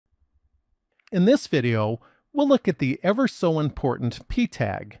In this video, we'll look at the ever so important p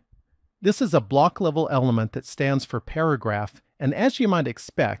tag. This is a block-level element that stands for paragraph, and as you might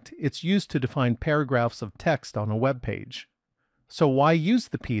expect, it's used to define paragraphs of text on a web page. So why use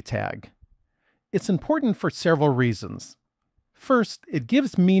the p tag? It's important for several reasons. First, it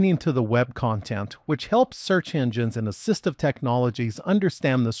gives meaning to the web content, which helps search engines and assistive technologies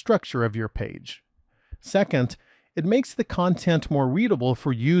understand the structure of your page. Second, it makes the content more readable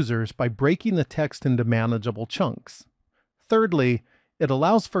for users by breaking the text into manageable chunks. Thirdly, it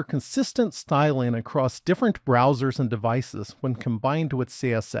allows for consistent styling across different browsers and devices when combined with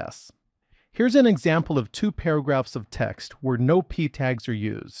CSS. Here's an example of two paragraphs of text where no p tags are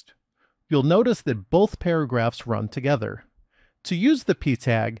used. You'll notice that both paragraphs run together. To use the p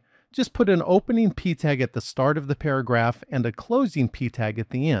tag, just put an opening p tag at the start of the paragraph and a closing p tag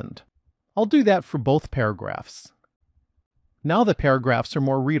at the end. I'll do that for both paragraphs. Now the paragraphs are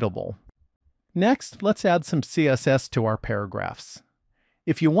more readable. Next, let's add some CSS to our paragraphs.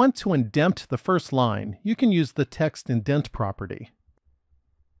 If you want to indent the first line, you can use the text indent property.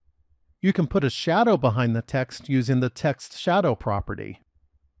 You can put a shadow behind the text using the text shadow property.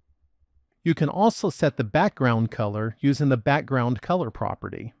 You can also set the background color using the background color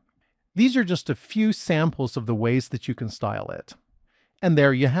property. These are just a few samples of the ways that you can style it. And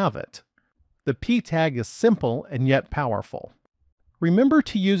there you have it. The p tag is simple and yet powerful. Remember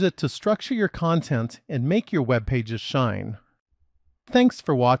to use it to structure your content and make your web pages shine. Thanks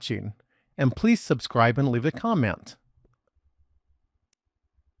for watching, and please subscribe and leave a comment.